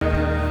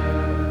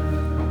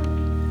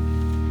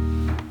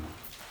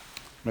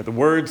May the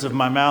words of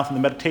my mouth and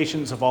the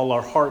meditations of all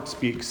our hearts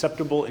be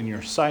acceptable in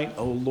your sight,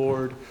 O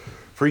Lord,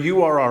 for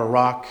you are our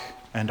rock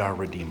and our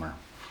Redeemer.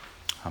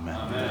 Amen.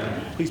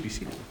 Amen. Please be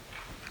seated.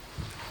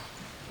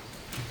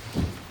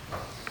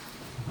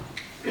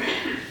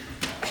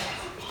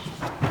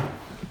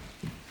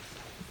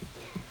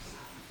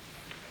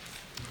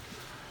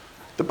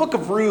 The book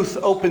of Ruth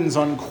opens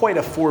on quite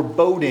a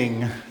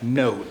foreboding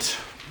note.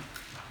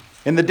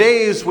 In the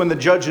days when the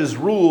judges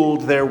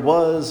ruled, there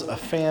was a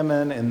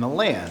famine in the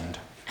land.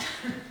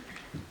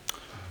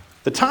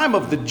 The time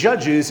of the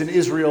judges in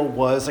Israel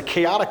was a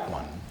chaotic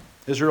one.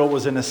 Israel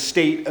was in a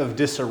state of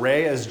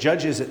disarray. As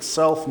Judges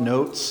itself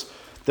notes,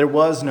 there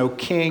was no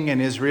king in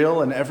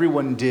Israel, and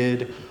everyone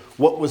did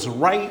what was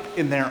right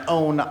in their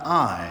own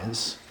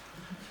eyes.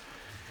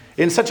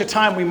 In such a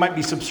time, we might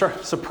be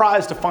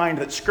surprised to find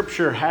that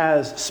Scripture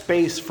has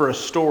space for a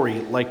story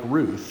like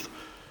Ruth.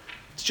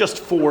 It's just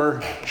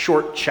 4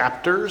 short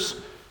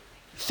chapters.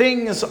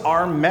 Things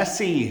are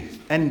messy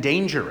and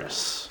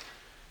dangerous.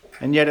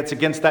 And yet it's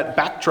against that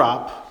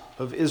backdrop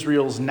of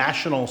Israel's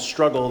national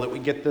struggle that we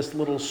get this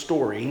little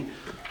story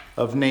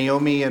of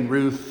Naomi and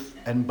Ruth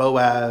and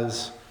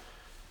Boaz.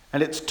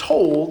 And it's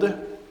told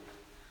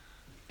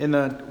in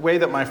the way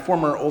that my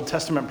former Old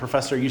Testament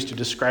professor used to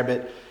describe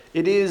it.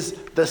 It is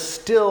the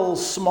still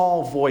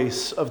small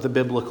voice of the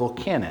biblical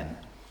canon.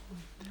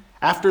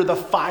 After the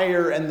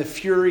fire and the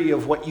fury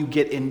of what you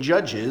get in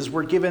Judges,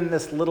 we're given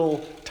this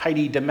little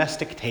tidy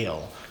domestic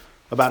tale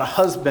about a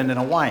husband and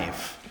a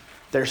wife,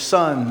 their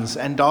sons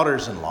and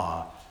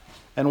daughters-in-law,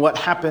 and what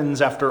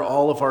happens after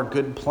all of our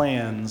good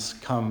plans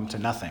come to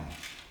nothing.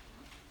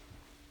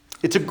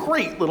 It's a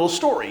great little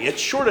story.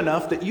 It's short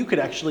enough that you could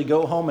actually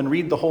go home and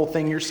read the whole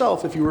thing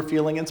yourself if you were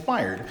feeling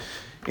inspired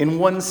in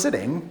one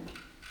sitting.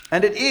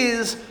 And it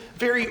is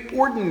very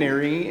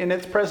ordinary in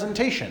its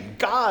presentation.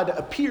 God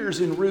appears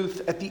in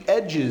Ruth at the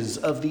edges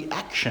of the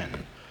action,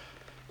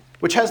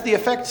 which has the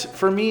effect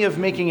for me of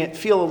making it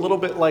feel a little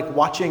bit like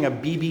watching a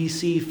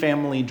BBC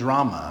family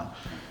drama,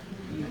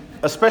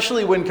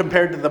 especially when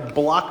compared to the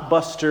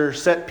blockbuster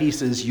set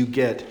pieces you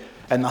get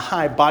and the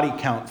high body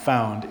count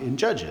found in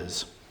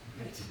Judges.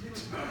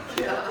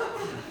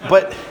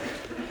 But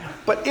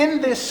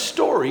in this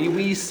story,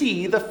 we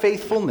see the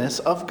faithfulness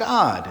of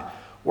God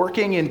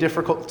working in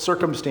difficult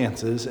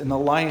circumstances in the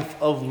life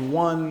of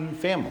one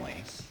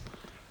family,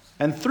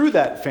 and through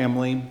that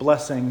family,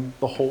 blessing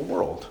the whole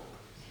world.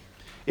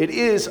 It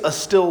is a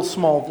still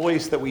small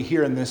voice that we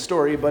hear in this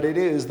story, but it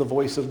is the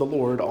voice of the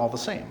Lord all the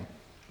same.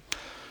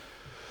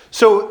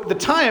 So the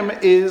time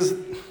is,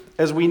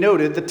 as we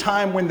noted, the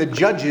time when the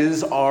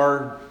judges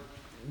are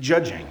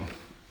judging.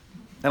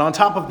 And on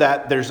top of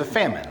that, there's a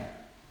famine.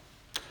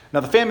 Now,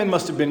 the famine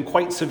must have been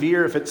quite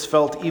severe if it's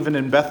felt even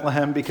in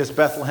Bethlehem, because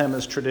Bethlehem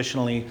is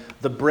traditionally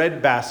the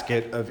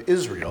breadbasket of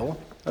Israel.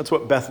 That's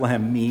what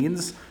Bethlehem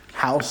means,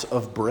 house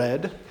of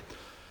bread.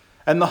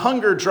 And the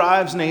hunger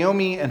drives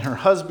Naomi and her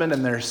husband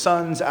and their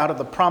sons out of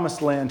the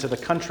promised land to the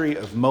country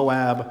of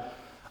Moab,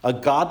 a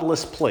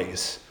godless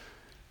place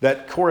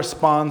that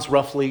corresponds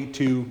roughly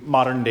to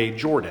modern-day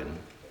Jordan.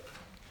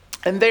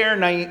 And there,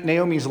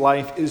 Naomi's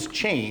life is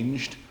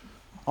changed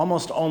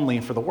almost only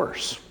for the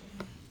worse.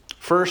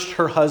 First,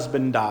 her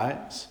husband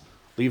dies,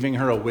 leaving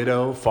her a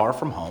widow far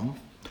from home.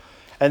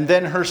 And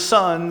then her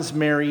sons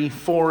marry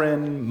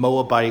foreign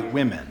Moabite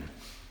women.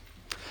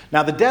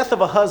 Now, the death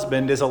of a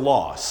husband is a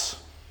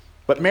loss,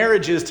 but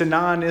marriages to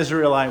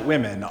non-Israelite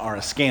women are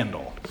a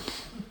scandal.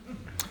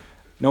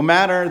 No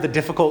matter the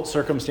difficult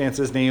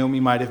circumstances Naomi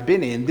might have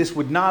been in, this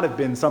would not have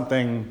been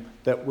something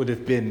that would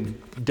have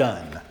been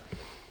done.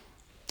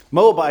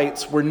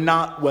 Moabites were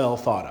not well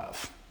thought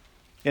of.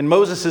 In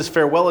Moses'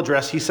 farewell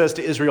address, he says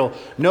to Israel,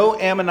 "No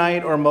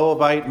Ammonite or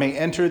Moabite may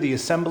enter the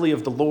assembly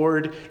of the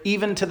Lord,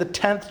 even to the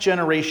 10th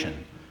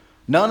generation.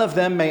 None of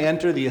them may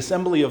enter the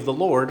assembly of the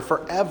Lord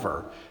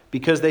forever,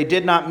 because they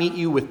did not meet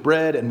you with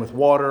bread and with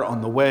water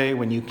on the way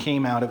when you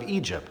came out of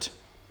Egypt."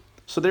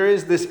 So there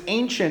is this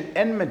ancient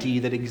enmity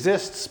that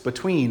exists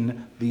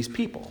between these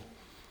people.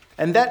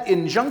 And that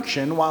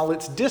injunction, while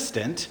it's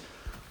distant,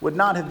 would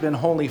not have been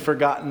wholly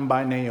forgotten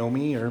by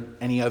Naomi or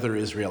any other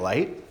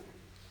Israelite.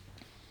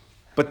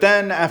 But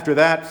then, after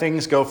that,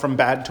 things go from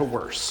bad to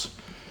worse.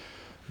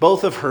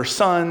 Both of her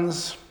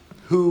sons,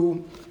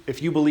 who,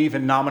 if you believe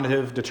in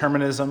nominative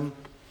determinism,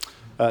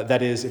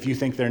 that is, if you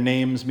think their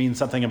names mean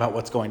something about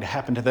what's going to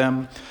happen to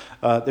them,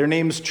 their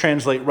names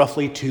translate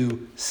roughly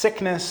to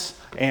sickness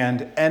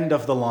and end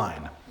of the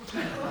line.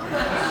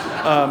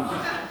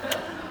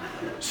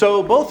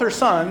 So both her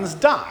sons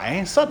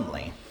die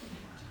suddenly.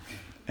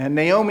 And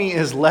Naomi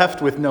is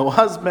left with no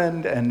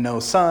husband and no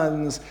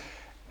sons,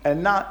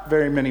 and not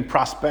very many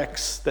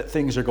prospects that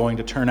things are going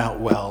to turn out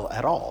well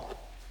at all.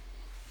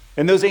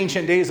 In those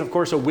ancient days, of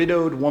course, a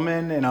widowed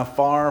woman in a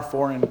far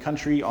foreign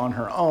country on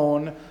her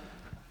own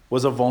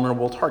was a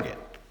vulnerable target.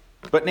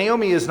 But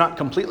Naomi is not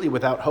completely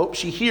without hope.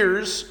 She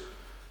hears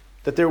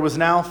that there was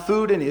now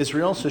food in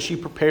Israel, so she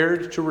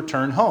prepared to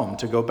return home,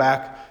 to go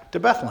back to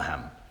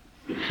Bethlehem.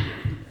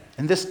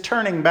 And this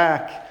turning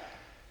back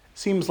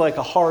seems like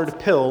a hard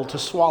pill to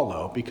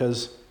swallow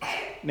because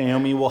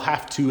Naomi will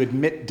have to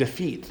admit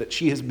defeat, that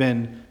she has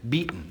been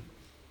beaten.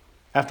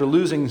 After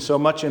losing so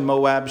much in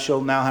Moab,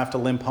 she'll now have to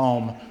limp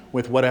home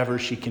with whatever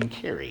she can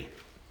carry.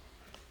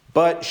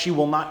 But she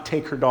will not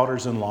take her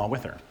daughters-in-law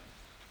with her.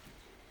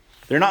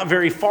 They're not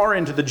very far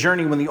into the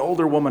journey when the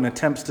older woman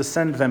attempts to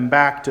send them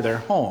back to their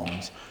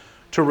homes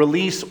to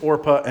release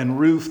Orpah and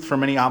Ruth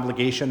from any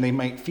obligation they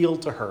might feel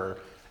to her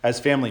as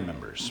family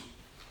members.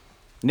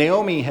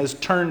 Naomi has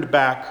turned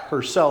back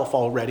herself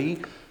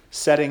already,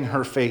 setting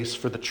her face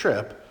for the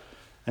trip,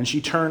 and she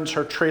turns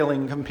her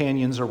trailing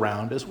companions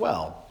around as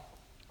well.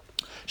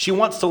 She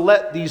wants to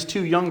let these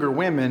two younger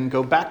women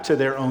go back to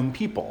their own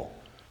people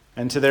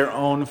and to their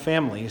own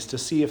families to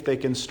see if they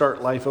can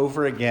start life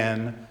over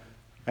again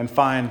and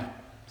find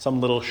some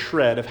little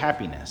shred of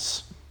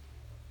happiness.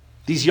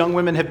 These young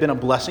women have been a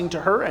blessing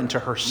to her and to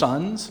her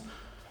sons,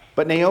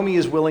 but Naomi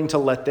is willing to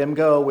let them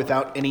go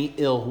without any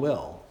ill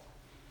will.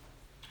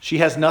 She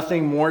has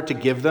nothing more to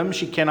give them.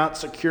 She cannot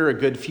secure a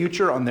good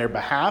future on their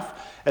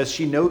behalf. As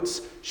she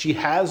notes, she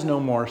has no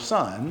more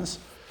sons,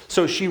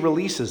 so she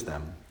releases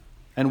them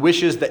and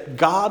wishes that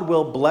God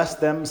will bless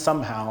them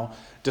somehow,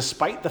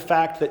 despite the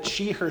fact that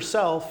she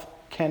herself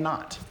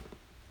cannot.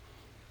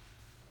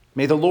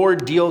 May the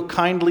Lord deal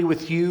kindly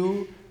with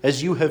you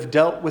as you have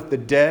dealt with the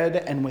dead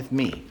and with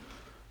me.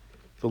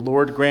 The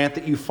Lord grant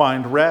that you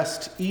find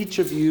rest, each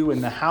of you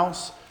in the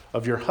house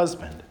of your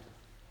husband.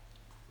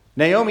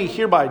 Naomi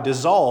hereby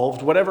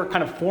dissolved whatever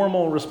kind of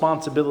formal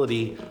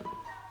responsibility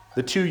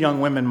the two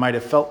young women might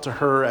have felt to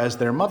her as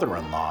their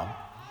mother-in-law.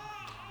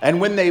 And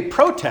when they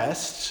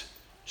protest,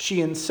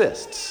 she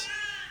insists.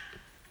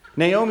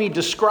 Naomi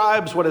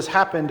describes what has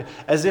happened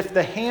as if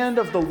the hand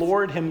of the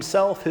Lord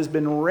himself has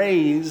been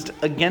raised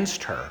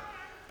against her,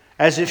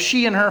 as if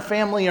she and her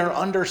family are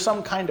under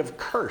some kind of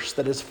curse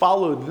that has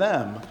followed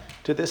them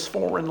to this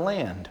foreign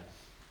land.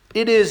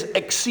 It is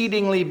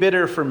exceedingly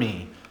bitter for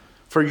me,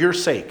 for your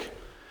sake,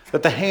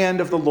 that the hand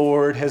of the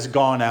Lord has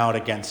gone out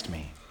against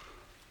me.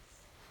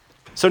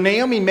 So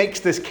Naomi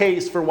makes this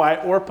case for why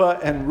Orpah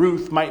and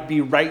Ruth might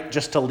be right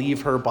just to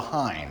leave her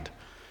behind,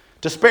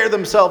 to spare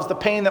themselves the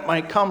pain that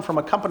might come from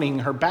accompanying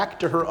her back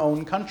to her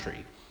own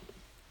country.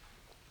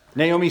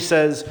 Naomi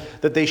says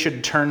that they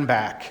should turn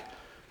back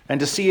and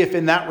to see if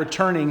in that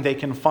returning they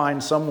can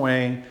find some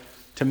way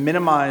to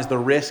minimize the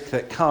risk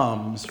that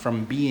comes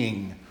from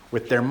being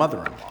with their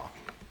mother-in-law.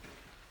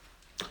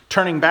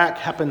 Turning back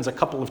happens a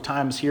couple of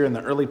times here in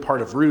the early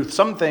part of Ruth.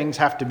 Some things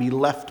have to be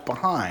left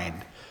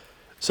behind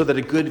so that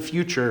a good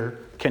future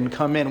can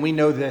come in. We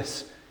know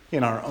this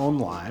in our own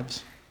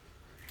lives.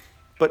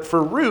 But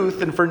for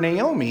Ruth and for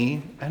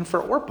Naomi and for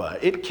Orpah,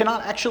 it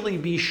cannot actually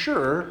be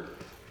sure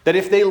that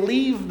if they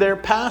leave their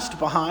past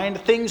behind,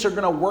 things are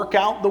going to work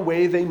out the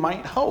way they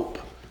might hope.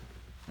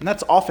 And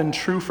that's often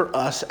true for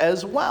us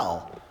as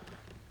well.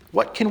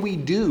 What can we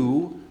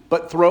do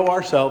but throw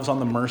ourselves on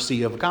the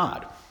mercy of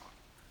God?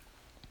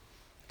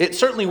 It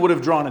certainly would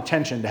have drawn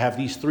attention to have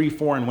these two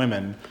foreign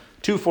women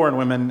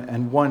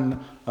and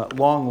one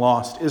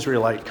long-lost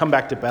Israelite come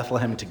back to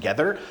Bethlehem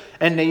together.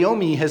 And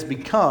Naomi has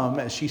become,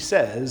 as she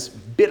says,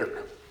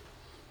 bitter.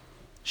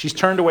 She's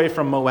turned away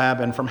from Moab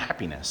and from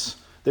happiness.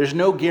 There's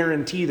no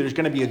guarantee there's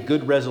going to be a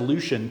good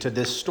resolution to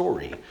this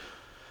story.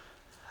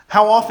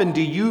 How often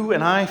do you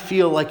and I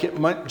feel like it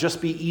might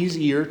just be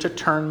easier to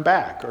turn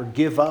back or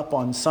give up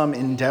on some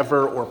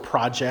endeavor or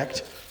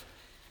project?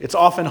 It's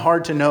often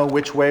hard to know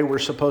which way we're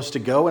supposed to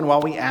go, and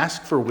while we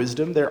ask for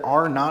wisdom, there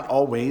are not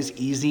always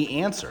easy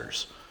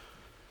answers.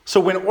 So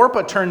when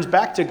Orpah turns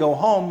back to go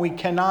home, we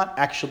cannot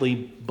actually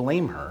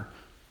blame her.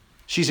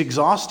 She's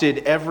exhausted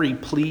every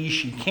plea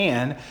she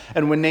can,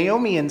 and when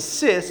Naomi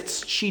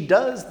insists, she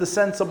does the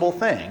sensible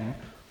thing.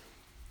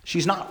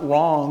 She's not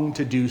wrong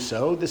to do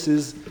so. This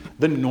is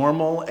the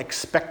normal,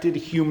 expected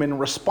human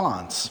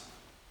response.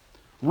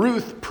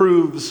 Ruth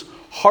proves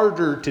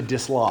harder to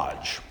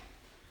dislodge.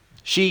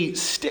 She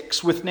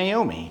sticks with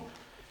Naomi.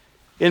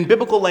 In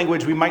biblical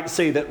language, we might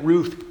say that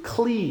Ruth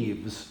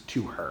cleaves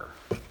to her.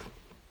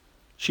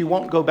 She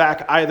won't go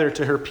back either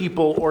to her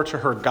people or to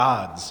her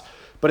gods,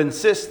 but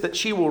insists that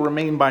she will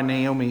remain by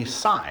Naomi's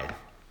side.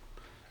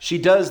 She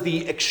does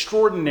the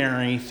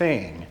extraordinary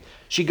thing.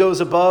 She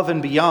goes above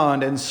and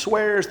beyond and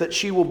swears that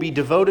she will be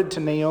devoted to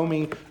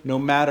Naomi no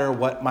matter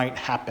what might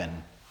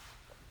happen.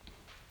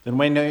 And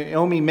when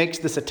Naomi makes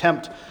this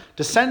attempt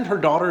to send her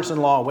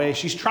daughters-in-law away,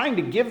 she's trying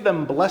to give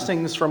them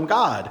blessings from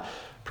God,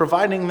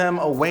 providing them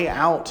a way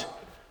out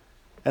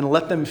and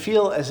let them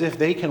feel as if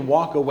they can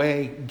walk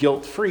away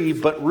guilt-free,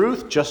 but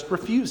Ruth just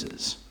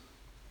refuses.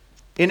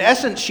 In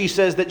essence, she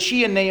says that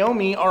she and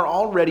Naomi are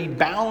already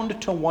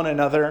bound to one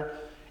another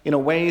in a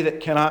way that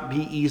cannot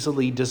be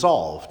easily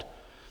dissolved,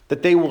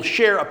 that they will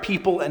share a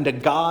people and a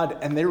God,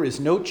 and there is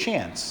no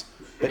chance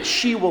that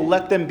she will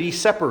let them be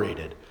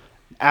separated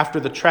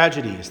after the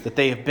tragedies that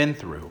they have been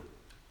through.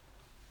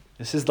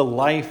 This is the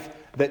life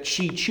that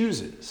she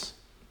chooses,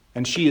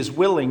 and she is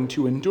willing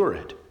to endure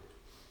it.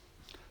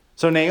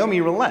 So Naomi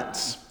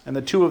relents, and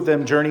the two of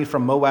them journey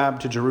from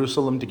Moab to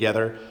Jerusalem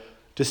together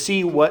to to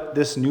see what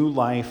this new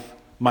life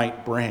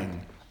might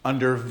bring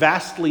under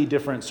vastly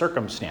different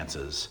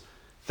circumstances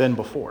than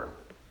before.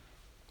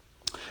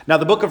 Now,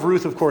 the book of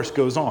Ruth, of course,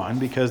 goes on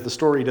because the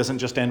story doesn't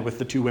just end with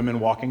the two women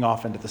walking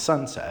off into the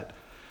sunset.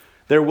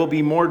 There will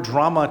be more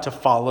drama to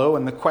follow,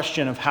 and the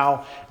question of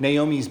how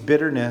Naomi's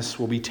bitterness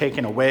will be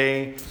taken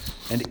away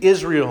and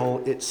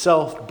Israel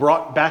itself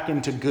brought back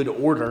into good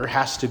order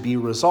has to be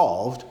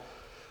resolved.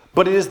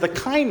 But it is the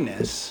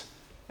kindness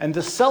and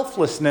the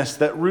selflessness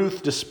that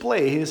Ruth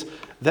displays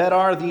that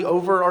are the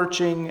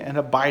overarching and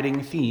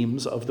abiding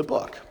themes of the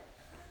book.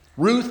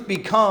 Ruth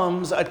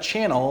becomes a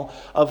channel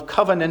of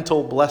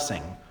covenantal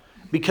blessing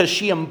because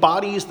she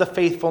embodies the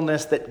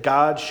faithfulness that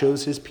God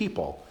shows his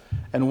people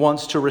and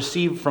wants to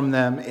receive from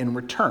them in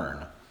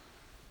return.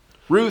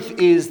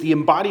 Ruth is the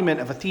embodiment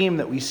of a theme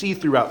that we see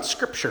throughout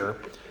Scripture,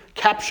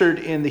 captured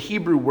in the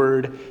Hebrew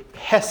word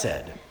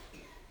hesed.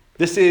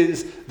 This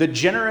is the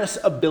generous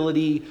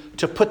ability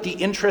to put the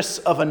interests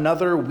of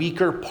another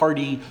weaker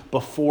party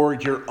before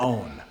your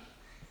own.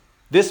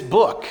 This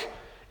book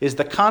is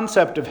the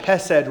concept of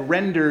hesed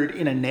rendered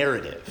in a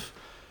narrative.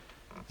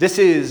 This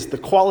is the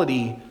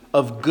quality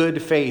of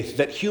good faith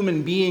that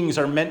human beings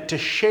are meant to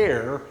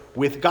share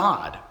with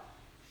God.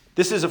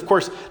 This is, of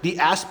course, the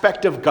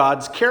aspect of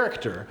God's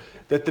character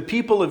that the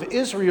people of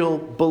Israel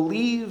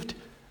believed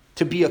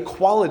to be a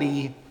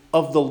quality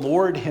of the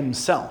Lord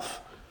himself.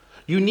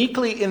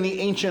 Uniquely in the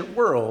ancient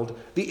world,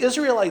 the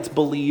Israelites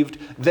believed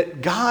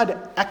that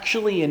God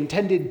actually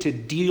intended to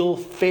deal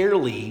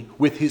fairly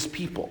with his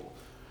people,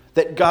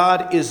 that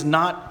God is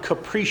not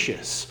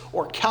capricious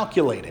or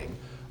calculating,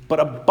 but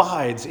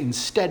abides in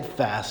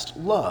steadfast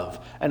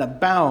love and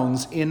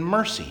abounds in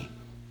mercy.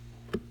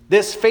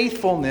 This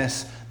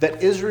faithfulness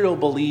that Israel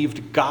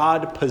believed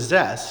God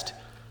possessed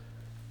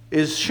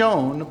is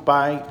shown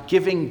by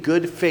giving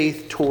good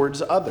faith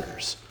towards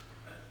others.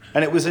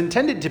 And it was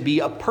intended to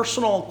be a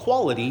personal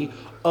quality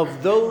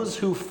of those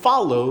who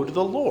followed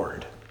the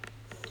Lord.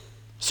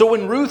 So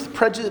when Ruth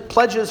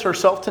pledges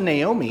herself to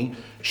Naomi,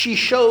 she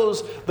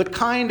shows the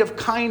kind of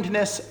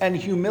kindness and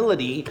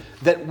humility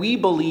that we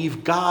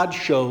believe God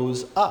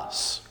shows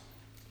us.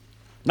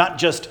 Not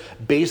just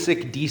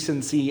basic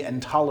decency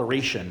and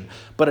toleration,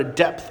 but a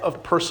depth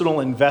of personal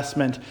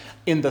investment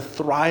in the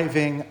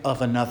thriving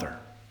of another.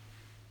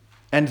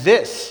 And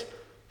this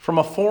from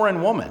a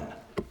foreign woman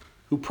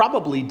who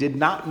probably did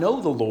not know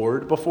the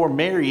Lord before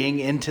marrying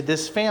into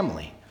this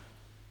family.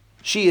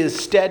 She is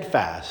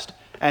steadfast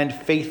and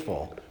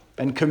faithful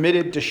and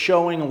committed to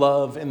showing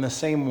love in the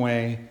same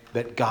way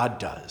that God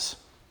does.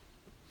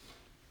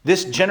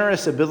 This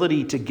generous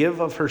ability to give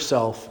of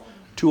herself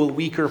to a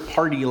weaker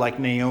party like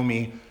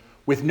Naomi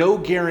with no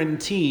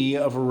guarantee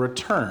of a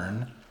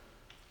return,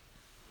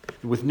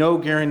 with no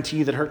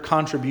guarantee that her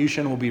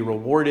contribution will be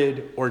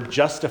rewarded or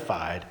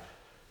justified,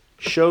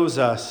 shows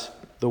us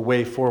the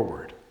way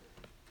forward.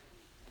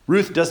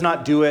 Ruth does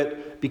not do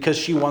it because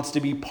she wants to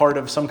be part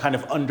of some kind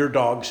of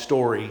underdog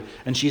story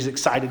and she's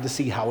excited to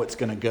see how it's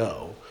going to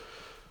go,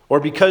 or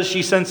because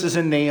she senses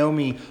in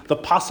Naomi the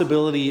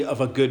possibility of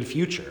a good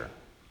future.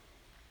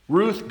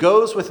 Ruth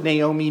goes with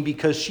Naomi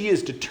because she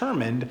is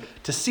determined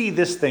to see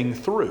this thing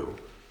through,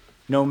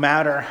 no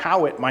matter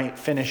how it might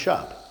finish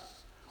up.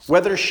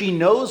 Whether she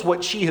knows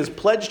what she has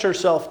pledged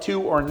herself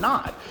to or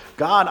not,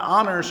 God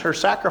honors her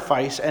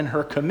sacrifice and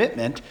her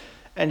commitment,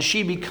 and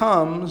she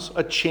becomes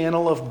a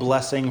channel of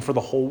blessing for the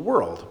whole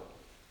world.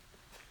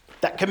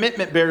 That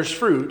commitment bears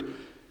fruit.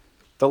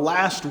 The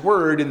last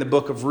word in the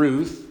book of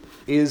Ruth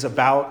is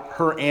about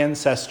her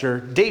ancestor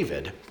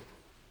David.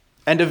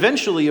 And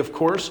eventually, of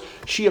course,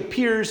 she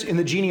appears in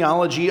the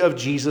genealogy of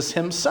Jesus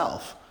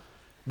himself.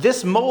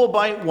 This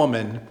Moabite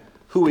woman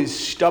who is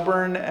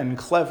stubborn and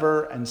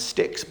clever and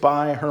sticks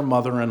by her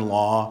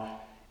mother-in-law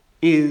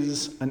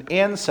is an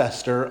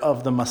ancestor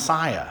of the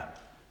Messiah.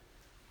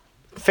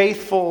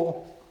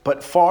 Faithful,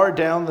 but far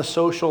down the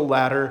social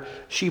ladder,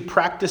 she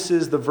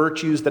practices the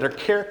virtues that are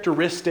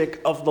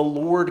characteristic of the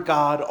Lord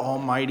God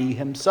Almighty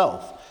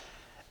himself.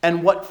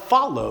 And what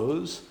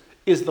follows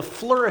is the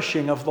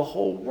flourishing of the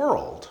whole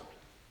world.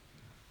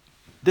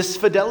 This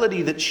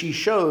fidelity that she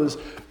shows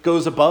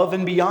goes above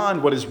and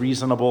beyond what is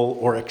reasonable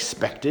or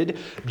expected,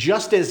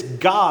 just as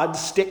God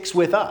sticks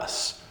with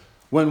us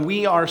when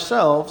we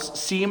ourselves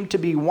seem to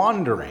be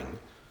wandering,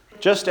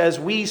 just as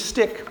we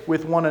stick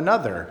with one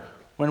another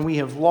when we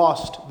have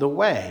lost the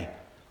way.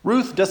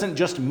 Ruth doesn't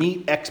just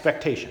meet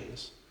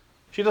expectations.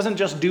 She doesn't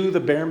just do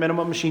the bare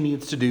minimum she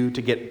needs to do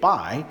to get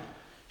by.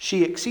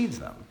 She exceeds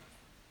them.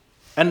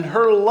 And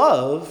her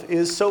love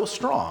is so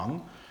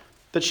strong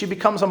that she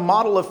becomes a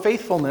model of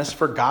faithfulness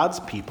for God's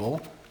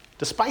people,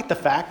 despite the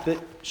fact that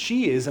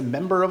she is a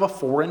member of a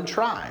foreign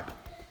tribe.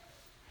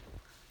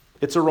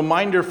 It's a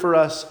reminder for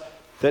us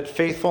that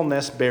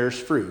faithfulness bears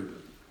fruit,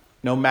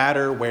 no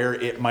matter where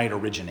it might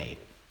originate.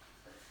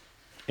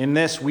 In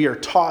this, we are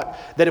taught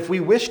that if we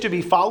wish to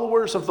be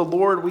followers of the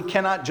Lord, we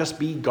cannot just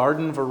be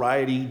garden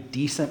variety,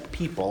 decent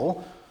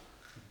people,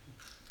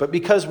 But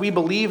because we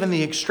believe in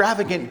the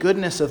extravagant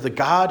goodness of the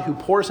God who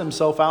pours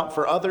himself out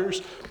for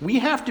others, we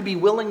have to be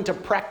willing to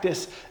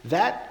practice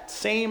that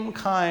same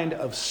kind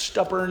of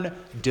stubborn,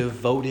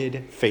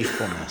 devoted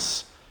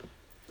faithfulness.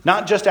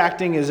 Not just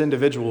acting as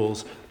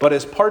individuals, but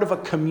as part of a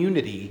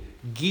community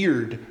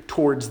geared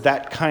towards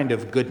that kind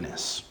of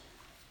goodness.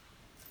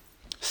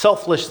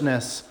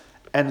 Selflessness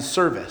and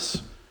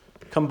service,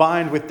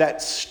 combined with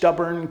that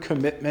stubborn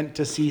commitment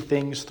to see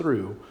things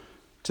through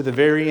to the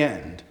very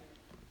end,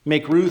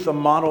 make Ruth a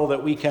model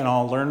that we can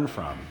all learn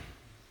from.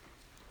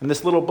 And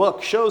this little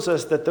book shows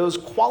us that those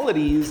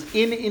qualities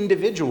in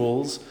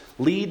individuals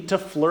lead to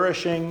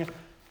flourishing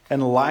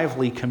and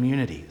lively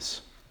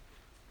communities.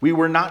 We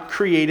were not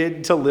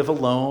created to live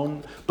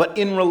alone, but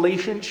in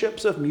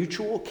relationships of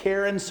mutual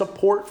care and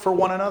support for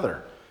one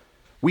another.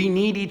 We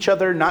need each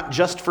other not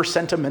just for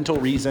sentimental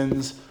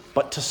reasons,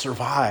 but to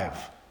survive.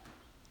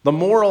 The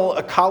moral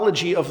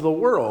ecology of the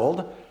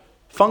world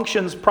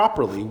functions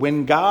properly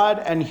when God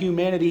and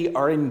humanity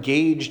are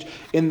engaged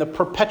in the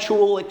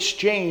perpetual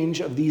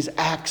exchange of these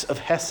acts of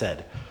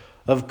hesed,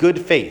 of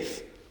good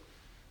faith,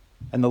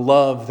 and the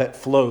love that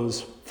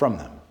flows from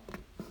them.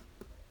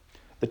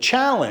 The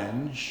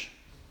challenge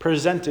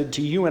presented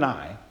to you and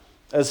I,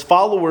 as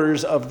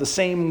followers of the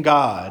same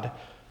God,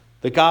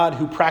 the God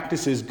who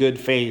practices good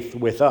faith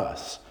with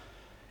us,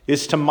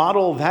 is to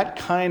model that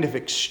kind of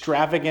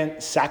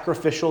extravagant,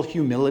 sacrificial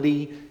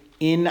humility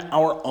in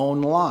our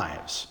own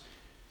lives,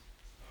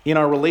 in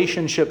our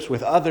relationships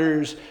with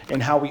others, in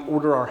how we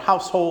order our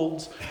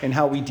households, and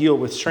how we deal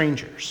with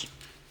strangers.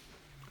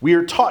 We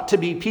are taught to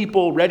be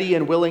people ready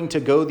and willing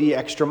to go the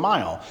extra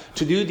mile,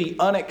 to do the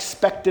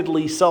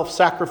unexpectedly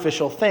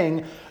self-sacrificial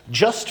thing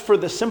just for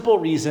the simple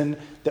reason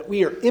that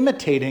we are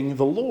imitating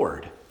the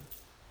Lord,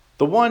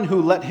 the one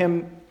who let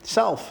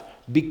himself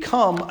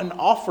become an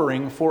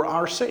offering for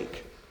our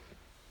sake,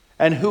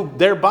 and who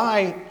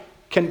thereby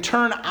can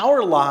turn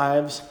our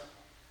lives,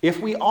 if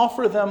we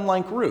offer them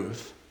like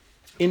Ruth,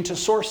 into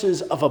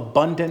sources of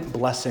abundant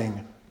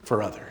blessing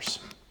for others.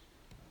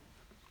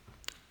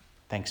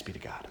 Thanks be to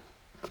God.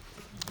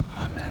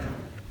 Amen.